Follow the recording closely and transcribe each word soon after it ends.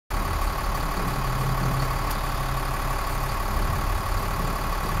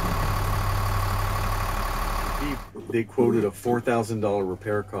they quoted a $4,000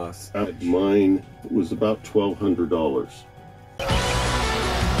 repair cost. Mine was about $1,200.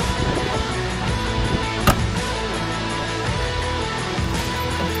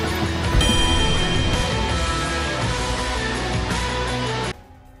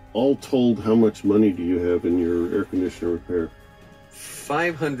 All told, how much money do you have in your air conditioner repair?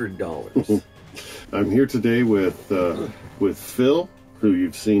 $500. I'm here today with Phil, who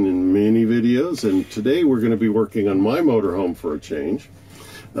you've seen in many videos, and today we're going to be working on my motorhome for a change.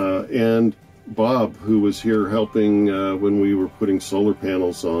 And Bob, who was here helping when we were putting solar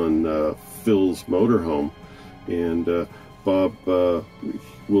panels on Phil's motorhome. And Bob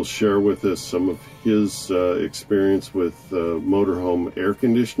will share with us some of his experience with motorhome air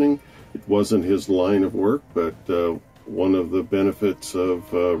conditioning. It wasn't his line of work, but one of the benefits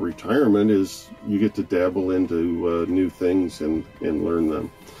of retirement is you get to dabble into new things and learn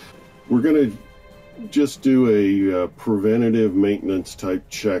them. We're going to just do a preventative maintenance type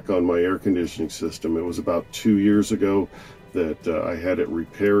check on my air conditioning system. It was about 2 years ago that I had it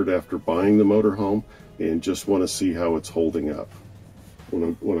repaired after buying the motorhome, and just want to see how it's holding up.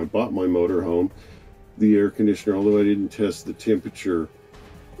 When I bought my motorhome, the air conditioner, although I didn't test the temperature,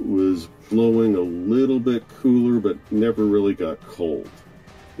 was blowing a little bit cooler, but never really got cold.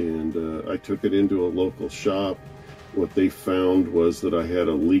 And I took it into a local shop. What they found was that I had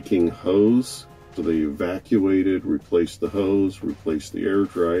a leaking hose. So they evacuated, replaced the hose, replaced the air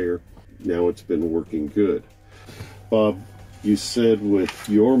dryer. Now it's been working good. Bob, you said with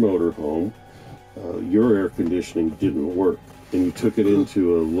your motorhome, your air conditioning didn't work, and you took it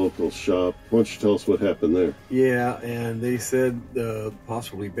into a local shop. Why don't you tell us what happened there? Yeah, and they said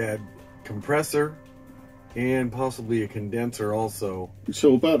possibly bad compressor and possibly a condenser also.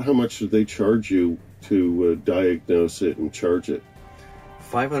 So about how much did they charge you to diagnose it and charge it?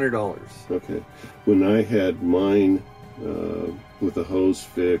 $500. Okay. When I had mine with the hose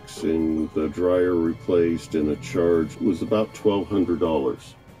fix and the dryer replaced and a charge, it was about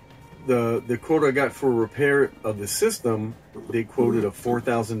 $1,200. The quote I got for repair of the system, they quoted a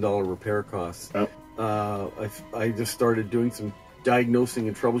 $4,000 repair cost. I just started doing some diagnosing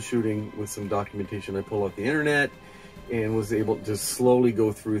and troubleshooting with some documentation I pulled off the internet, and was able to just slowly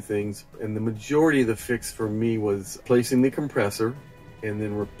go through things. And the majority of the fix for me was replacing the compressor and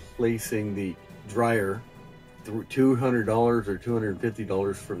then replacing the dryer. $200 or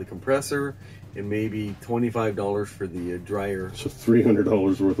 $250 for the compressor, and maybe $25 for the dryer. So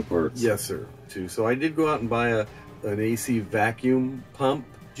 $300 worth of parts. Yes, sir. So I did go out and buy an AC vacuum pump.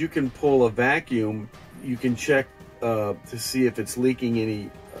 You can pull a vacuum. You can check to see if it's leaking any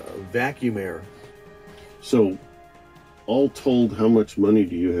vacuum air. So, all told, how much money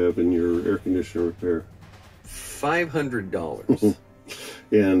do you have in your air conditioner repair? $500.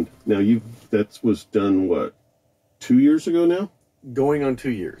 And now that was done, what, 2 years ago now? Going on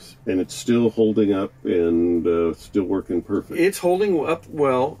 2 years. And it's still holding up and still working perfect? It's holding up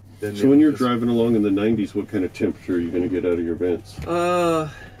well. So when you're driving along in the 90s, what kind of temperature are you going to get out of your vents?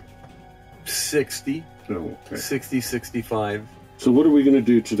 60. Oh, okay. 60, 65. So what are we going to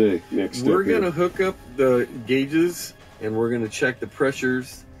do today, next step? We're going to hook up the gauges, and we're going to check the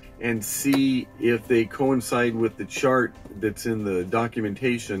pressures and see if they coincide with the chart that's in the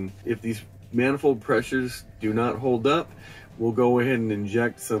documentation. If these manifold pressures do not hold up, we'll go ahead and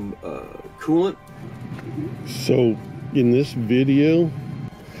inject some coolant. So in this video,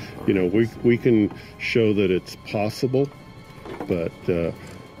 you know, we can show that it's possible, but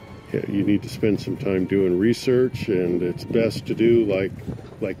you need to spend some time doing research, and it's best to do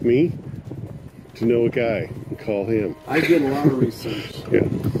like me, to know a guy and call him. I did a lot of research. Yeah.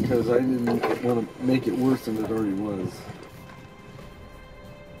 Because I didn't want to make it worse than it already was.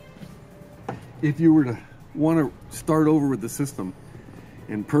 If you were to want to start over with the system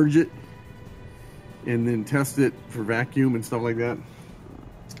and purge it and then test it for vacuum and stuff like that,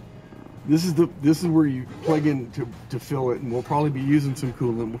 this is where you plug in to fill it, and we'll probably be using some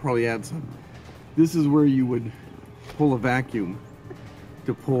coolant. We'll probably add some. This is where you would pull a vacuum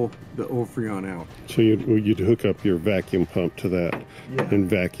to pull the Freon out. So you'd hook up your vacuum pump to that, yeah, and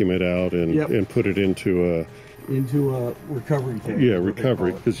vacuum it out and, yep, and put it into a recovery tank. Yeah,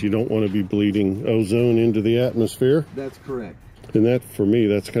 recovery, because you don't want to be bleeding ozone into the atmosphere. That's correct. And that, for me,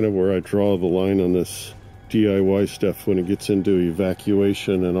 that's kind of where I draw the line on this DIY stuff when it gets into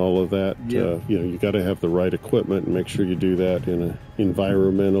evacuation and all of that. Yeah. You know, you got to have the right equipment and make sure you do that in an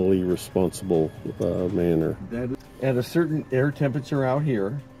environmentally responsible manner. At a certain air temperature out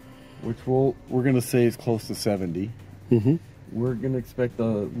here, which we're going to say is close to 70, mm-hmm, we're going to expect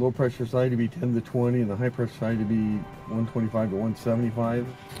the low pressure side to be 10 to 20 and the high pressure side to be 125 to 175.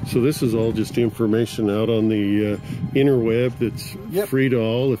 So this is all just information out on the interweb that's free to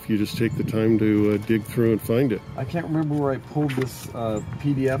all if you just take the time to dig through and find it. I can't remember where I pulled this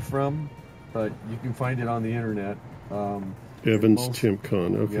PDF from, but you can find it on the internet. Evans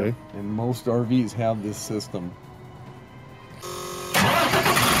Timcon, okay. Yep, and most RVs have this system.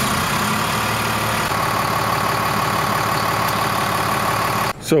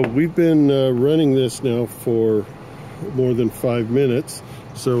 So we've been running this now for more than 5 minutes,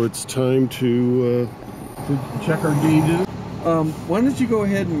 so it's time to check our gauges. Why don't you go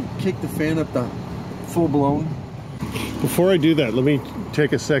ahead and kick the fan up to full blown? Before I do that, let me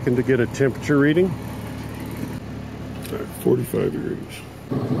take a second to get a temperature reading. 45 degrees.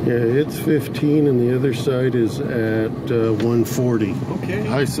 Yeah, it's 15 and the other side is at 140. Okay.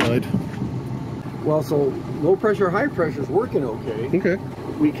 High side. Well, so low pressure, high pressure is working okay. Okay.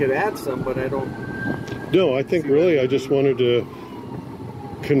 We could add some, but I don't... No, I think really I just wanted to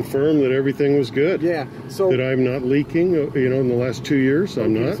confirm that everything was good. Yeah, so... That I'm not leaking, you know, in the last 2 years,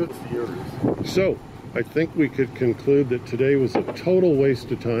 I'm not. So it's yours. So, I think we could conclude that today was a total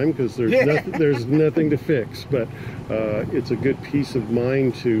waste of time because there's nothing to fix, but it's a good peace of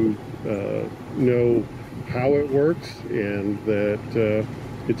mind to know how it works and that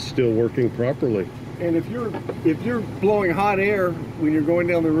it's still working properly. And if you're blowing hot air when you're going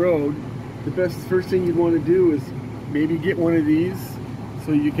down the road, the first thing you'd want to do is maybe get one of these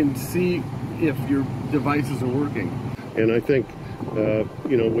so you can see if your devices are working. And I think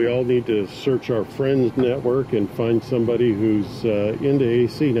you know, we all need to search our friends network and find somebody who's into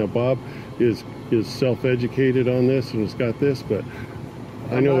AC. Now Bob is self-educated on this and has got this, but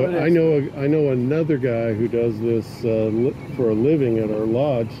I know another guy who does this for a living at our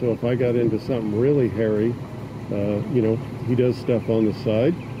lodge. So if I got into something really hairy, you know, he does stuff on the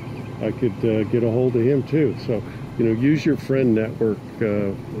side, I could get a hold of him too. So, you know, use your friend network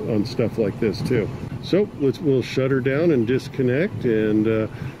on stuff like this too. So we'll shut her down and disconnect and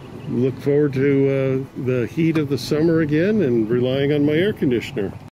look forward to the heat of the summer again and relying on my air conditioner.